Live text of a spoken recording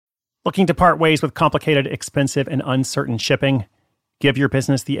Looking to part ways with complicated, expensive, and uncertain shipping? Give your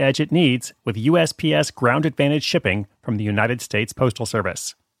business the edge it needs with USPS Ground Advantage shipping from the United States Postal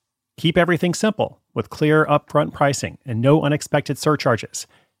Service. Keep everything simple with clear upfront pricing and no unexpected surcharges.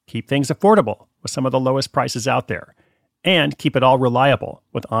 Keep things affordable with some of the lowest prices out there. And keep it all reliable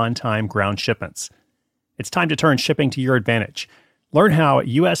with on-time ground shipments. It's time to turn shipping to your advantage. Learn how at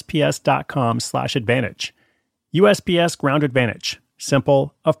USPS.com/advantage. USPS Ground Advantage.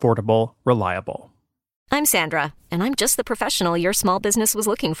 Simple, affordable, reliable. I'm Sandra, and I'm just the professional your small business was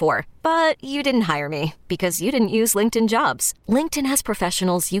looking for. But you didn't hire me because you didn't use LinkedIn Jobs. LinkedIn has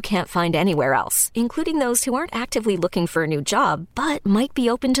professionals you can't find anywhere else, including those who aren't actively looking for a new job, but might be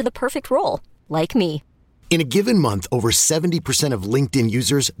open to the perfect role, like me. In a given month, over 70% of LinkedIn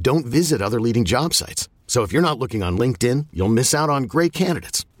users don't visit other leading job sites. So if you're not looking on LinkedIn, you'll miss out on great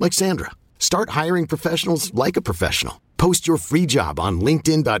candidates like Sandra. Start hiring professionals like a professional. Post your free job on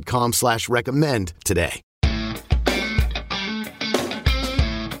linkedin.com/recommend today.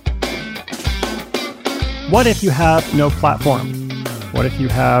 What if you have no platform? What if you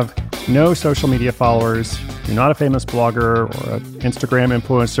have no social media followers? You're not a famous blogger or an Instagram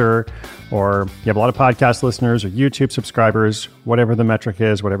influencer, or you have a lot of podcast listeners or YouTube subscribers, whatever the metric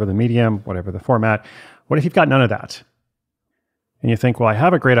is, whatever the medium, whatever the format. What if you've got none of that? And you think, well, I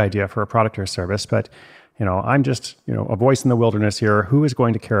have a great idea for a product or service, but I'm just, a voice in the wilderness here. Who is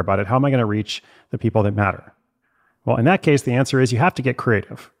going to care about it? How am I going to reach the people that matter? Well, in that case, the answer is you have to get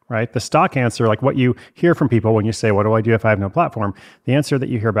creative, right? The stock answer, like what you hear from people when you say, what do I do if I have no platform? The answer that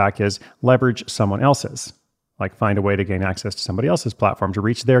you hear back is leverage someone else's, like find a way to gain access to somebody else's platform to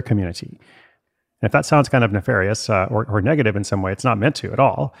reach their community. And if that sounds kind of nefarious or negative in some way, it's not meant to at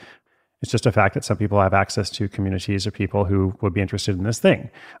all. It's just a fact that some people have access to communities of people who would be interested in this thing.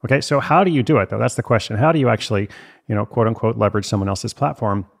 Okay, so how do you do it, though? That's the question. How do you actually, quote unquote, leverage someone else's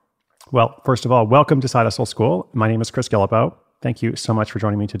platform? Well, first of all, welcome to Side Hustle School. My name is Chris Guillebeau. Thank you so much for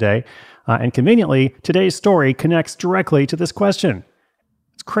joining me today. And conveniently, today's story connects directly to this question.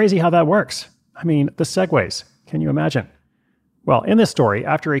 It's crazy how that works. I mean, the segues. Can you imagine? Well, in this story,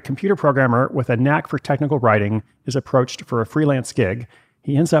 after a computer programmer with a knack for technical writing is approached for a freelance gig,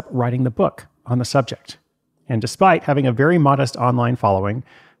 he ends up writing the book on the subject. And despite having a very modest online following,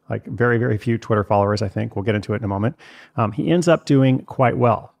 like very, very few Twitter followers, I think, we'll get into it in a moment, he ends up doing quite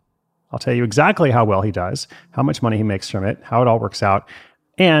well. I'll tell you exactly how well he does, how much money he makes from it, how it all works out,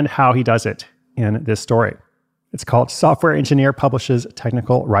 and how he does it in this story. It's called Software Engineer Publishes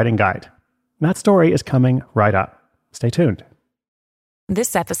Technical Writing Guide. And that story is coming right up. Stay tuned.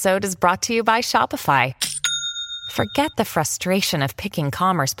 This episode is brought to you by Shopify. Forget the frustration of picking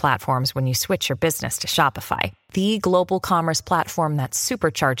commerce platforms when you switch your business to Shopify, the global commerce platform that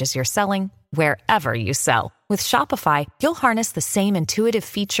supercharges your selling wherever you sell. With Shopify, you'll harness the same intuitive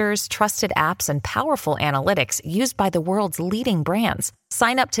features, trusted apps, and powerful analytics used by the world's leading brands.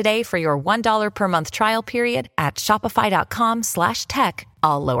 Sign up today for your $1 per month trial period at shopify.com/tech,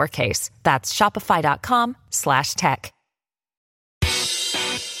 all lowercase. That's shopify.com/tech.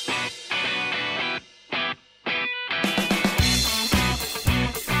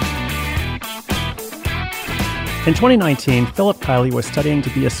 In 2019, Philip Kiley was studying to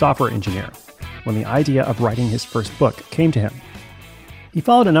be a software engineer when the idea of writing his first book came to him. He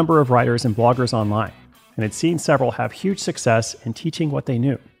followed a number of writers and bloggers online and had seen several have huge success in teaching what they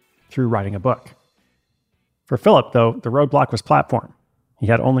knew through writing a book. For Philip, though, the roadblock was platform. He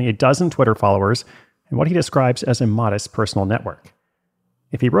had only a dozen Twitter followers and what he describes as a modest personal network.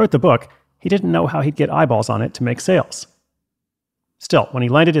 If he wrote the book, he didn't know how he'd get eyeballs on it to make sales. Still, when he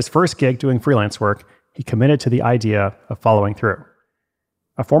landed his first gig doing freelance work, he committed to the idea of following through.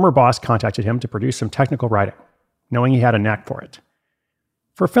 A former boss contacted him to produce some technical writing, knowing he had a knack for it.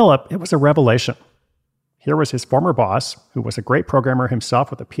 For Philip, it was a revelation. Here was his former boss, who was a great programmer himself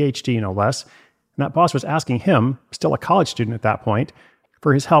with a PhD, no less, and that boss was asking him, still a college student at that point,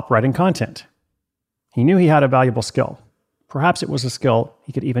 for his help writing content. He knew he had a valuable skill. Perhaps it was a skill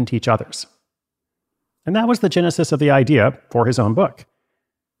he could even teach others. And that was the genesis of the idea for his own book.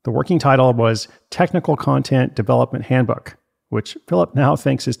 The working title was Technical Content Development Handbook, which Philip now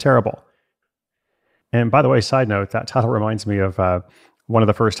thinks is terrible. And by the way, side note, that title reminds me of one of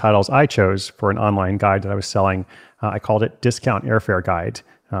the first titles I chose for an online guide that I was selling. I called it Discount Airfare Guide.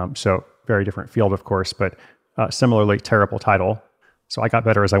 So very different field, of course, but similarly terrible title. So I got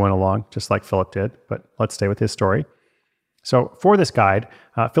better as I went along, just like Philip did, but let's stay with his story. So for this guide,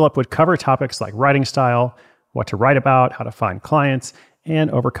 Philip would cover topics like writing style, what to write about, how to find clients,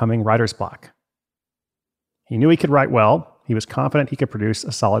 and overcoming writer's block. He knew he could write well. He was confident he could produce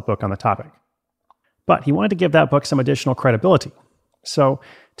a solid book on the topic. But he wanted to give that book some additional credibility. So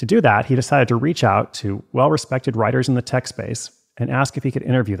To do that, he decided to reach out to well-respected writers in the tech space and ask if he could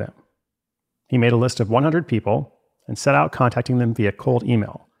interview them. He made a list of 100 people and set out contacting them via cold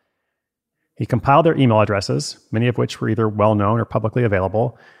email. He compiled their email addresses, many of which were either well-known or publicly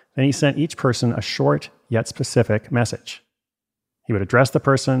available. Then he sent each person a short yet specific message. He would address the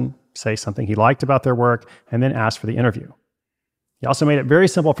person, say something he liked about their work, and then ask for the interview. He also made it very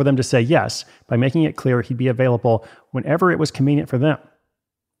simple for them to say yes by making it clear he'd be available whenever it was convenient for them.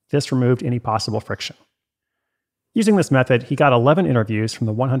 This removed any possible friction. Using this method, he got 11 interviews from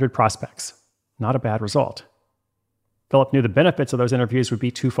the 100 prospects. Not a bad result. Philip knew the benefits of those interviews would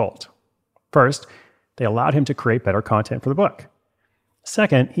be twofold. First, they allowed him to create better content for the book.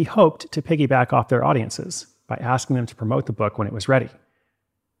 Second, he hoped to piggyback off their audiences by asking them to promote the book when it was ready.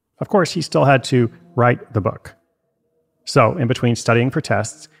 Of course, he still had to write the book. So, in between studying for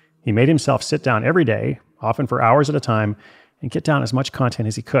tests, he made himself sit down every day, often for hours at a time, and get down as much content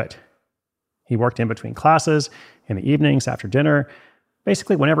as he could. He worked in between classes, in the evenings, after dinner,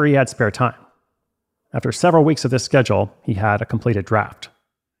 basically whenever he had spare time. After several weeks of this schedule, he had a completed draft.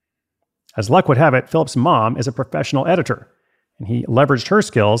 As luck would have it, Philip's mom is a professional editor, and he leveraged her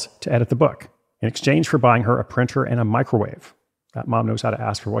skills to edit the book in exchange for buying her a printer and a microwave. That mom knows how to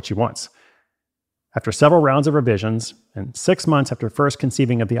ask for what she wants. After several rounds of revisions, and 6 months after first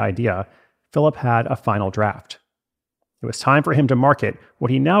conceiving of the idea, Philip had a final draft. It was time for him to market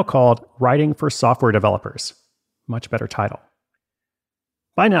what he now called Writing for Software Developers. Much better title.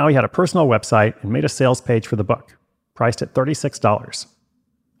 By now, he had a personal website and made a sales page for the book, priced at $36.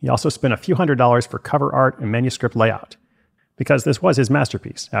 He also spent a few $100s for cover art and manuscript layout, because this was his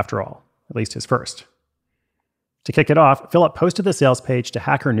masterpiece, after all, at least his first. To kick it off, Philip posted the sales page to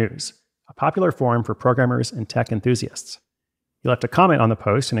Hacker News, a popular forum for programmers and tech enthusiasts. He left a comment on the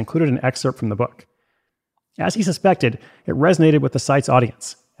post and included an excerpt from the book. As he suspected, it resonated with the site's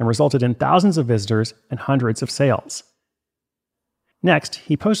audience and resulted in thousands of visitors and hundreds of sales. Next,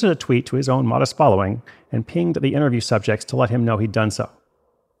 he posted a tweet to his own modest following and pinged the interview subjects to let him know he'd done so.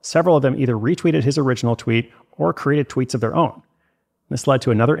 Several of them either retweeted his original tweet or created tweets of their own. This led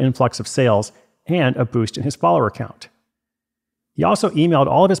to another influx of sales and a boost in his follower count. He also emailed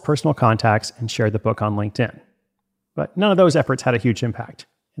all of his personal contacts and shared the book on LinkedIn. But none of those efforts had a huge impact,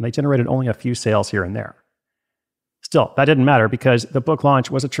 and they generated only a few sales here and there. Still, that didn't matter because the book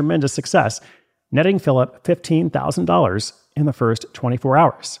launch was a tremendous success, netting Philip $15,000 in the first 24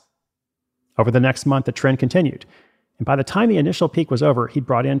 hours. Over the next month, the trend continued, and by the time the initial peak was over, he'd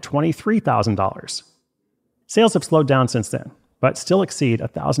brought in $23,000. Sales have slowed down since then, but still exceed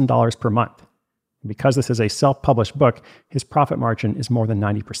 $1,000 per month. And because this is a self-published book, his profit margin is more than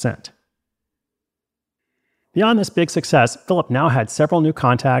 90%. Beyond this big success, Philip now had several new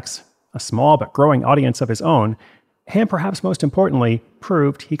contacts, a small but growing audience of his own, and perhaps most importantly,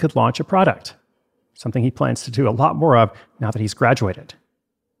 proved he could launch a product, something he plans to do a lot more of now that he's graduated.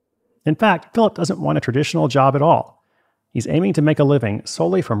 In fact, Philip doesn't want a traditional job at all. He's aiming to make a living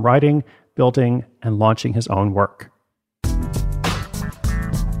solely from writing, building, and launching his own work.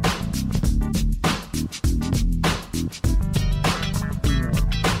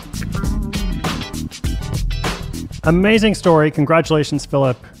 Amazing story. Congratulations,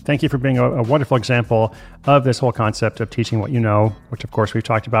 Philip. Thank you for being a wonderful example of this whole concept of teaching what you know, which of course we've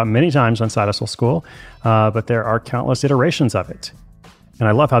talked about many times on Side Hustle School, but there are countless iterations of it. And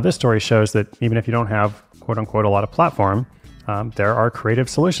I love how this story shows that even if you don't have, quote unquote, a lot of platform, there are creative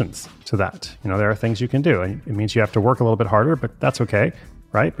solutions to that. You know, there are things you can do. And it means you have to work a little bit harder, but that's okay,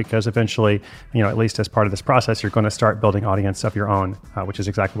 right? Because eventually, you know, at least as part of this process, you're going to start building audience of your own, which is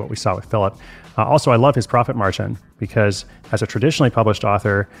exactly what we saw with Philip. Also, I love his profit margin because as a traditionally published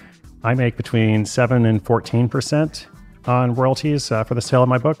author, I make between 7 and 14% on royalties for the sale of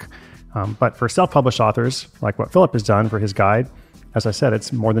my book. But for self-published authors, like what Philip has done for his guide, as I said,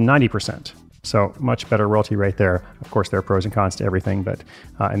 it's more than 90%. So much better royalty rate there. Of course, there are pros and cons to everything, but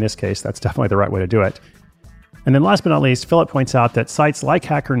in this case, that's definitely the right way to do it. And then last but not least, Philip points out that sites like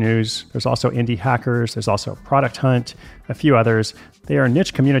Hacker News, there's also Indie Hackers, there's also Product Hunt, a few others. They are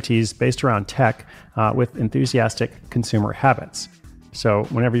niche communities based around tech with enthusiastic consumer habits. So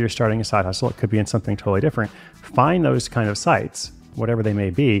whenever you're starting a side hustle, it could be in something totally different. Find those kind of sites, whatever they may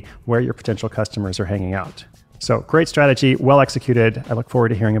be, where your potential customers are hanging out. So great strategy, well executed. I look forward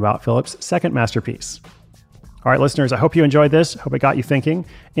to hearing about Philip's second masterpiece. All right, listeners, I hope you enjoyed this. Hope it got you thinking.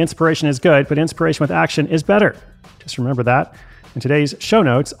 Inspiration is good, but inspiration with action is better. Just remember that. And today's show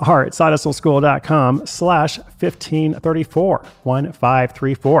notes are at sidehustleschool.com/1534,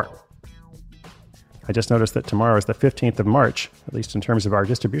 1534. I just noticed that tomorrow is the 15th of March, at least in terms of our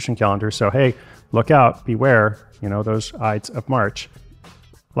distribution calendar. So, hey, look out, beware, those Ides of March.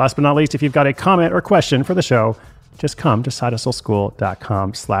 Last but not least, if you've got a comment or question for the show, just come to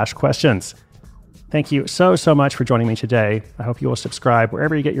sidehustleschool.com/questions. Thank you so much for joining me today. I hope you will subscribe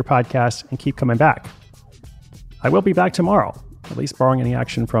wherever you get your podcasts and keep coming back. I will be back tomorrow, at least barring any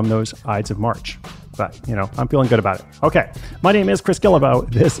action from those Ides of March. But, I'm feeling good about it. Okay, my name is Chris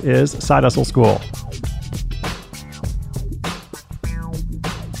Guillebeau. This is Side Hustle School.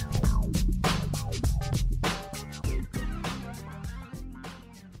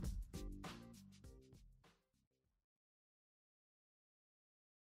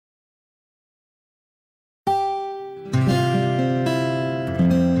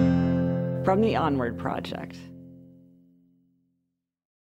 From the Onward Project.